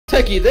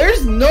Techie,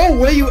 there's no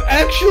way you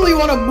actually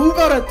want to move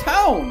out of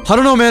town. I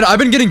don't know, man. I've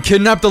been getting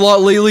kidnapped a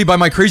lot lately by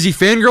my crazy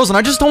fangirls, and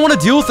I just don't want to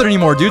deal with it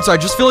anymore, dude. So I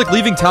just feel like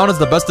leaving town is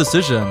the best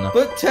decision.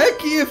 But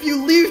Techie, if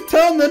you leave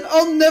town, then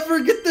I'll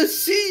never get to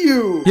see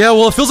you. Yeah,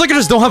 well, it feels like I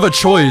just don't have a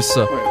choice.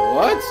 Wait,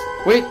 what?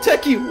 Wait,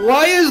 Techie,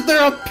 why is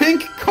there a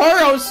pink car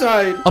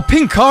outside? A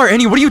pink car?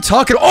 Annie, what are you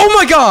talking? Oh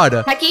my god!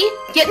 Techie,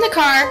 get in the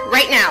car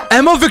right now.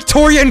 Emma,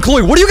 Victoria, and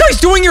Chloe, what are you guys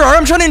doing here?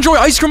 I'm trying to enjoy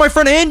ice cream with my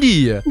friend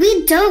Andy.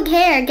 We don't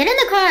care. Get in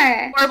the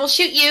car. Or we'll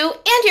shoot you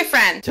and your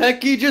friend.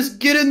 Techie, just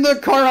get in the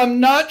car. I'm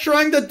not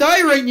trying to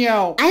die right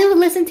now. I will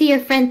listen to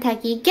your friend,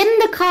 Techie. Get in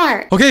the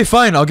car. Okay,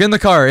 fine. I'll get in the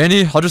car.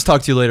 Annie, I'll just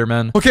talk to you later,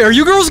 man. Okay, are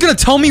you girls gonna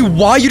tell me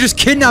why you just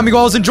kidnapped me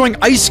while I was enjoying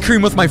ice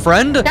cream with my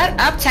friend? Shut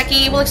up,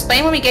 Techie. We'll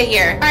explain when we get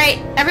here. All right,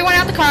 everyone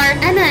out the car.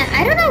 Emma,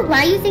 I don't know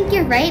why you think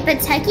you're right, but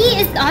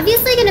Techie is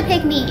obviously gonna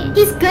pick me.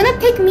 He's gonna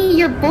pick me.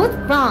 You're both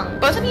wrong.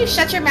 Both of you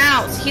shut your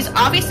mouths. He's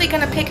obviously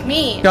gonna pick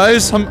me.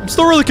 Guys, I'm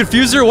still really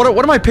confused here.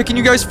 What am I picking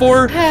you guys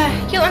for?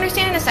 You'll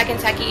understand in a second,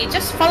 Techie.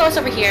 Just follow us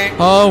over here.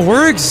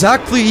 Where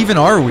exactly even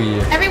are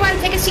we? Everyone,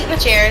 take a seat in the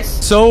chairs.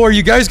 So, are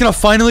you guys gonna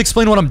finally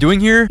explain what I'm doing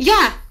here?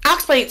 Yeah, I'll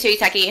explain it to you,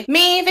 Techie.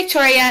 Me,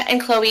 Victoria,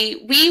 and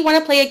Chloe, we want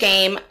to play a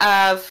game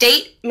of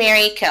Date,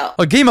 Marry, Kill.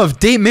 A game of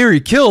Date, Marry,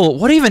 Kill?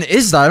 What even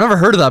is that? I've never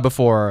heard of that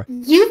before.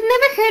 You've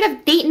never heard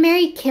of Date,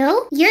 Marry,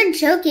 Kill? You're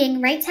joking,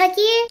 right,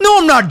 Techie? No,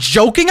 I'm not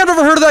joking. I've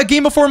never heard of that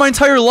game before in my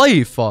entire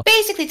life.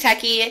 Basically,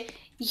 Techie,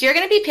 you're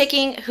going to be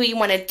picking who you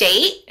want to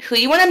date, who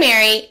you want to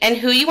marry, and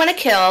who you want to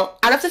kill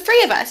out of the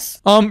three of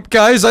us.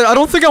 Guys, I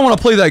don't think I want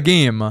to play that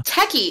game.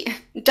 Techie,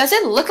 does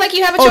it look like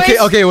you have a choice?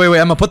 Okay, wait,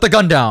 I'm gonna put the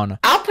gun down.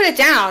 I'll put it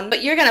down,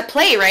 but you're gonna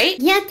play, right?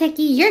 Yeah,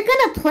 Techie, you're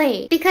gonna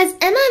play. Because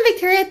Emma and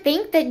Victoria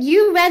think that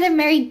you'd rather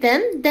marry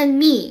them than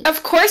me.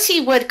 Of course he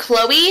would,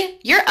 Chloe.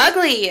 You're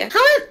ugly. How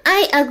am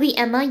I ugly,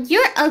 Emma?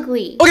 You're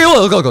ugly. Okay,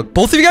 look.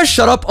 Both of you guys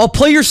shut up. I'll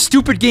play your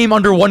stupid game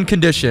under one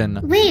condition.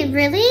 Wait,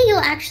 really? You'll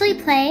actually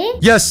play?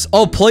 Yes,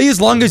 I'll play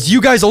as long as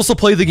you guys also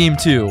play the game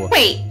too.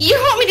 Wait, you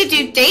want me to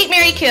do Date,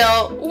 Marry,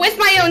 Kill with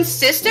my own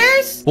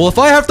sisters? Well, if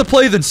I have to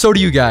play, then so do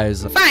you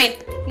guys. Fine,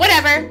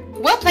 whatever.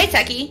 We'll play,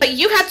 Techie, but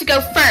you have to go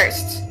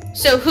first.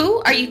 So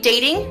who are you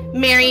dating,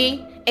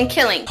 marrying, and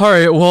killing?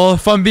 Alright, well,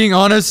 if I'm being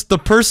honest, the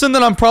person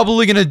that I'm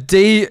probably gonna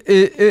date,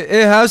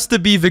 it has to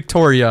be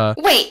Victoria.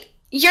 Wait,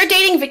 you're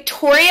dating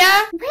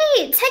Victoria?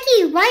 Wait,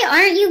 Techie, why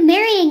aren't you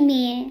marrying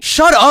me?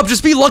 Shut up,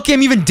 just be lucky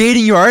I'm even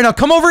dating you, alright? Now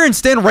come over and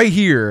stand right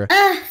here.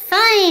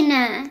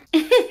 Fine.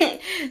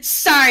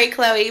 Sorry,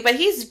 Chloe, but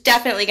he's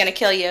definitely gonna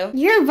kill you.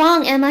 You're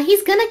wrong, Emma.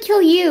 He's gonna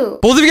kill you.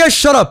 Both of you guys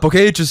shut up,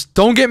 okay? Just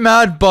don't get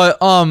mad, but,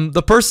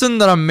 the person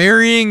that I'm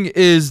marrying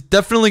is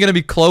definitely gonna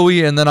be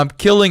Chloe, and then I'm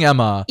killing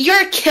Emma.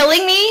 You're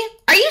killing me?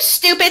 Are you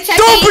stupid, Techie?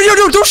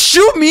 Don't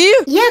shoot me!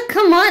 Yeah,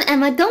 come on,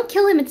 Emma. Don't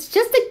kill him. It's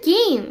just a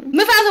game.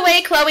 Move out of the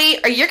way,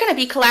 Chloe, or you're gonna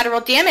be collateral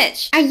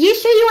damage. Are you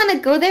sure you want to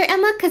go there,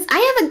 Emma? Because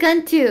I have a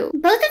gun, too.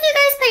 Both of you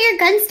guys put your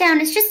guns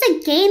down. It's just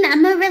a game,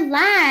 Emma.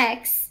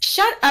 Relax.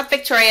 Shut up,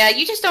 Victoria.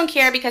 You just don't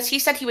care because he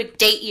said he would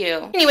date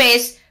you.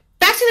 Anyways,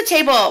 back to the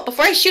table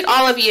before I shoot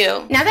all of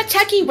you. Now that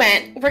Techie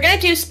went, we're gonna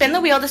do spin the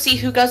wheel to see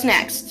who goes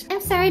next.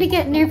 I'm sorry to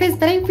get nervous,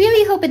 but I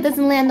really hope it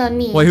doesn't land on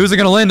me. Wait, who's it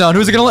gonna land on?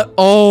 Who's it gonna land?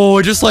 Oh,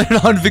 it just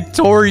landed on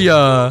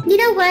Victoria. You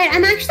know what?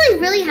 I'm actually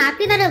really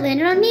happy that it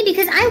landed on me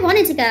because I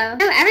wanted to go.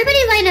 Now, everybody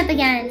line up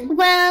again.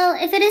 Well,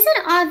 if it isn't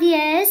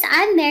obvious,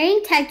 I'm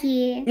marrying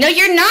Techie. No,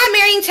 you're not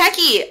marrying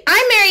Techie.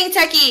 I'm marrying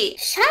Techie.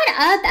 Shut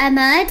up,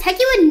 Emma. Techie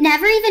would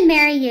never even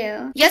marry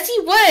you. Yes, he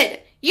would.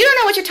 You don't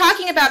know what you're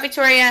talking about,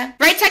 Victoria.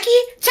 Right,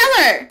 Techie?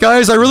 Tell her.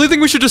 Guys, I really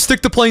think we should just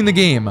stick to playing the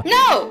game.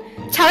 No.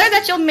 Tell her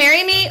that you'll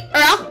marry me or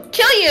I'll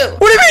kill you.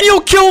 What do you mean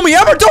you'll kill me?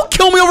 Emma, don't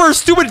kill me over a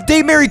stupid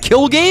Date, Marry,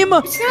 Kill game.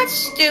 It's not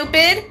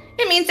stupid.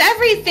 It means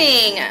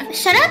everything.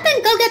 Shut up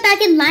and go get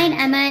back in line,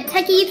 Emma.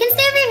 Techie, you can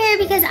stay over here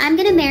because I'm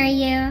gonna marry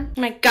you.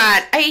 Oh my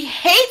god, I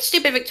hate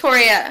stupid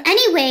Victoria.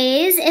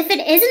 Anyways, if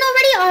it isn't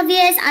already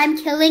obvious, I'm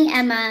killing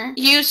Emma.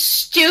 You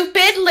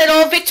stupid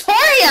little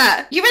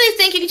Victoria. You really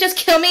think you can just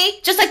kill me?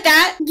 Just like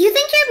that? You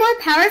think you're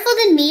more powerful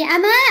than me,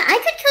 Emma? I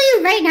could kill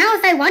you right now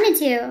if I wanted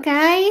to.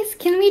 Guys,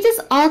 can we just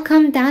all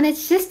calm down?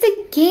 It's just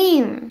a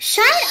game.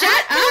 Shut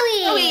up,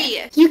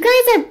 Chloe. You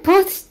guys are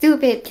both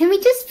stupid. Can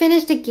we just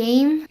finish the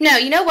game? No,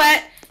 you know what?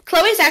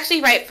 Chloe's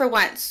actually right for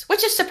once,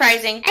 which is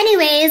surprising.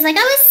 Anyways, like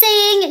I was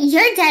saying,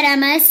 you're dead,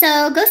 Emma,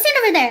 so go stand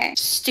over there.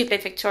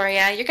 Stupid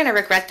Victoria, you're gonna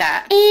regret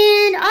that.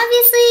 And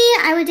obviously,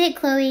 I would date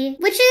Chloe,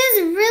 which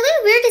is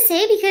really weird to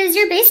say because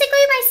you're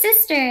basically my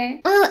sister.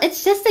 Well,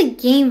 it's just a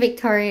game,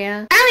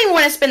 Victoria. I don't even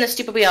want to spin the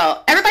stupid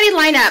wheel. Everybody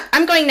line up.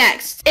 I'm going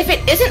next. If it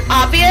isn't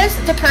obvious,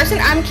 the person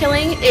I'm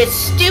killing is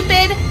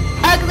stupid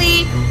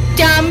ugly,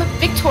 dumb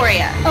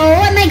Victoria.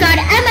 Oh my god,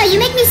 Emma, you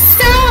make me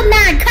so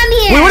mad. Come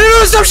here. Wait, what are you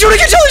doing? Stop shooting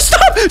each other!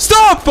 Stop!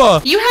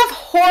 Stop! You have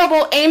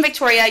horrible aim,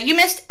 Victoria. You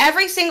missed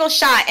every single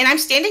shot, and I'm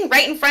standing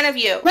right in front of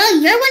you.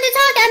 Well, you're one to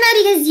talk, Emma,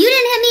 because you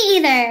didn't hit me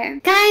either.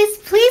 Guys,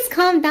 please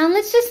calm down.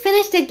 Let's just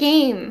finish the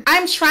game.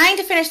 I'm trying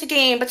to finish the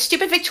game, but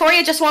stupid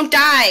Victoria just won't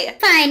die.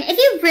 Fine, if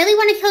you really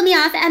want to kill me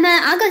off, Emma,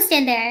 I'll go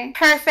stand there.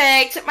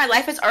 Perfect. My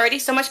life is already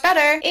so much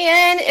better.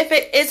 And if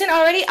it isn't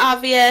already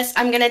obvious,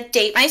 I'm gonna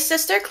date my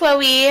sister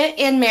Chloe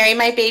and marry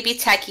my baby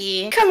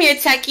Techie. Come here,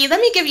 Techie. Let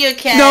me give you a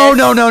kiss.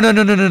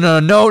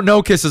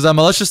 No kisses,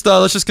 Emma. Let's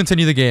just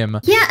continue the game.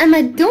 Yeah,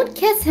 Emma, don't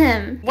kiss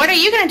him. What are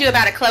you gonna do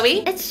about it,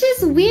 Chloe? It's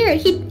just weird.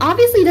 He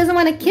obviously doesn't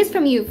want a kiss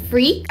from you,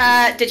 freak.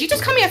 Did you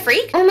just call me a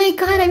freak? Oh my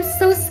god, I'm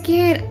so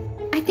scared.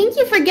 I think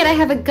you forget I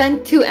have a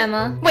gun too,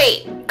 Emma.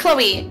 Wait,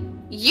 Chloe,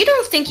 you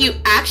don't think you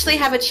actually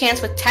have a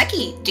chance with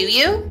Techie, do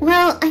you?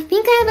 Well, I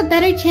think I have a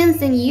better chance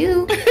than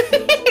you.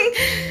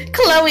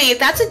 Chloe,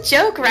 that's a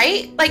joke,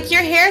 right? Like,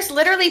 your hair is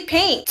literally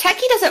pink.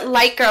 Techie doesn't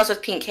like girls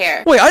with pink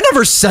hair. Wait, I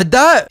never said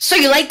that. So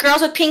you like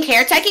girls with pink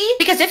hair, Techie?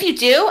 Because if you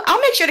do,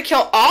 I'll make sure to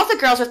kill all the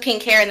girls with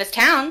pink hair in this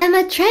town.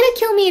 Emma, try to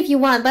kill me if you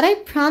want, but I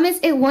promise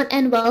it won't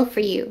end well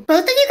for you.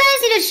 Both of you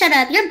guys need to shut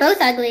up. You're both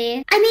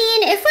ugly. I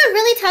mean, if we're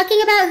really talking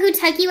about who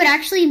Techie would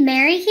actually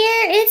marry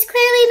here, it's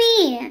clearly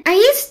me. Are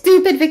you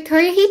stupid,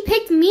 Victoria? He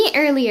picked me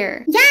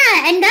earlier.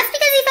 Yeah, and that's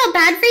because he felt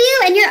bad for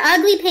you and your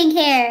ugly pink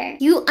hair.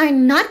 You are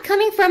not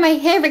coming for my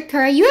hair,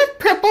 Victoria. You have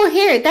purple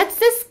hair. That's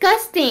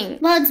disgusting.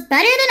 Well, it's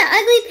better than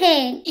ugly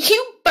pink.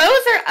 You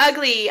both are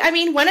ugly. I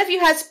mean, one of you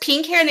has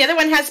pink hair and the other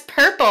one has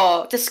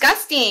purple.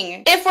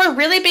 Disgusting. If we're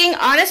really being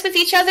honest with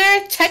each other,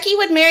 Techie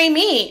would marry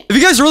me. If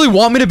you guys really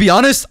want me to be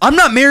honest, I'm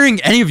not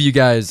marrying any of you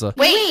guys.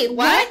 Wait,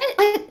 what?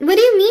 What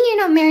do you mean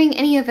you're not marrying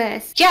any of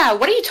us? Yeah,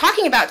 what are you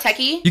talking about,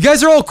 Techie? You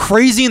guys are all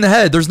crazy in the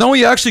head. There's no way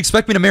you actually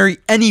expect me to marry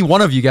any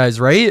one of you guys,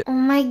 right? Oh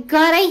my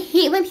god, I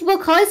hate when people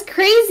call us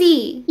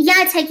crazy.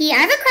 Yeah, Techie, I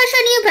have a crush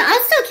on you, but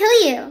I'll still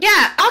kill you.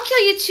 Yeah, I'll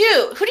kill you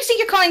too. Who do you think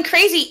you're calling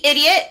crazy,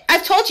 idiot?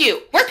 I've told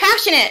you, we're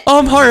passionate.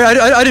 Sorry,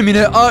 I didn't mean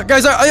it.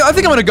 Guys, I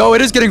think I'm gonna go.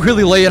 It is getting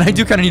really late, and I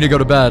do kind of need to go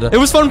to bed. It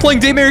was fun playing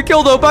Date, Marry,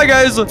 Kill, though. Bye,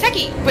 guys.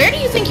 Techie, where do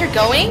you think you're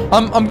going?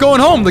 I'm going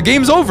home. The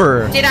game's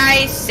over. Did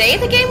I say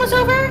the game was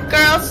over?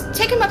 Girls,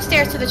 take him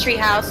upstairs to the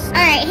treehouse.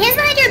 Alright, hands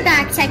behind your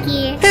back,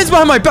 Techie. Hands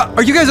behind my back.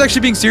 Are you guys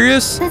actually being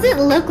serious? Does it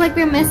look like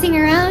we're messing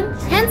around?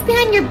 Hands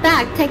behind your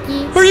back,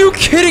 Techie. Are you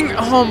kidding?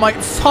 Oh my,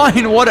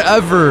 fine,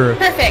 whatever.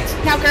 Perfect.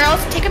 Now,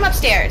 girls, take him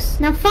upstairs.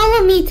 Now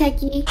follow me,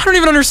 Techie. I don't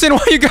even understand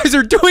why you guys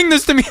are doing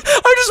this to me.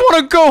 I just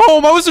want to go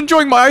home. I was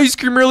enjoying my ice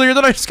cream earlier,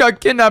 then I just got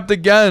kidnapped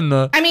again.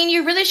 I mean,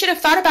 you really should have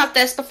thought about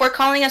this before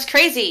calling us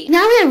crazy.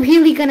 Now we're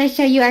really gonna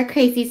show you our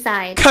crazy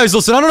side. Guys,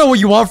 listen, I don't know what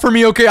you want from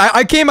me, okay?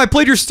 I came, I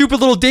played your stupid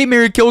little Date,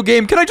 Marry, Kill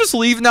game. Can I just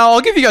leave now?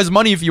 I'll give you guys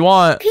money if you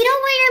want. We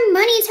don't want your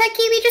money,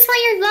 Techie. We just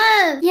want your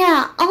love.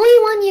 Yeah, all we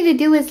want you to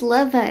do is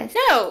love us.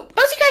 No,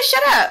 both of you guys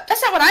shut up.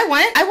 That's not what I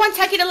want. I want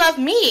Techie to love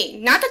me,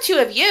 not the two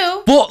of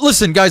you. Well,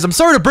 listen, guys, I'm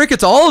sorry to break it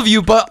to all of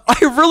you, but I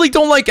really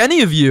don't like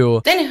any of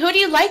you. Then who do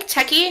you like,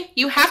 Techie?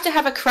 You have to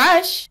have a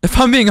crush. If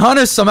I'm being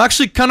honest, I'm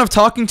actually kind of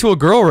talking to a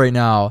girl right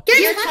now.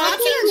 You're talking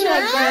to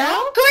a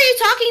girl? Who are you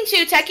talking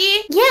to,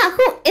 Techie? Yeah,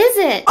 who is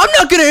it? I'm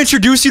not gonna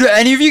introduce you to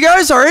any of you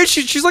guys, alright?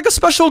 She's like a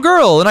special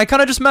girl, and I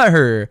kind of just met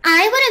her.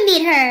 I want to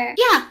meet her.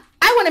 Yeah,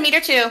 I want to meet her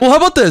too. Well, how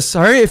about this,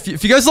 alright?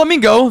 If you guys let me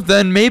go,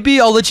 then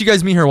maybe I'll let you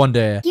guys meet her one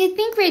day. You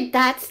think we're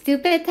that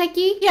stupid,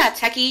 Techie? Yeah,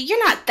 Techie,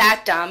 you're not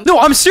that dumb. No,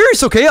 I'm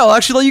serious, okay? I'll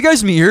actually let you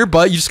guys meet her,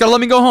 but you just gotta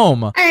let me go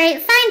home.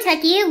 Alright, fine,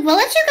 Techie. We'll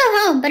let you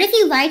go home, but if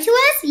you lie to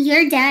us,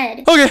 you're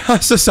dead. Okay,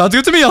 so sounds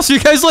good to me. I'll see you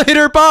guys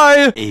later.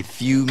 Bye. A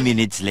few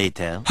minutes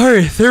later.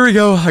 Alright, there we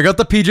go. I got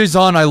the PJs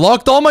on. I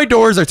locked all my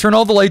doors. I turned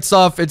all the lights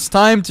off. It's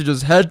time to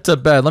just head to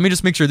bed. Let me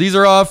just make sure these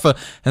are off. And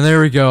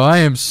there we go. I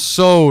am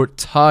so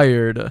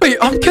tired. Wait,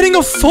 I'm getting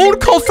a phone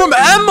call from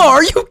Emma.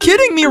 Are you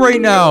kidding me right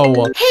now?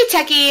 Hey,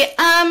 Techie.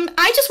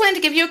 I just wanted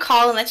to give you a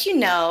call and let you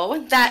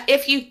know that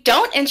if you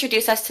don't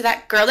introduce us to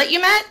that girl that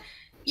you met,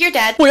 you're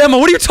dead. Wait, Emma,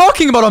 what are you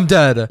talking about? I'm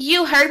dead.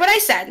 You heard what I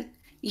said.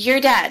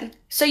 You're dead.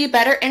 So you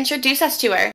better introduce us to her.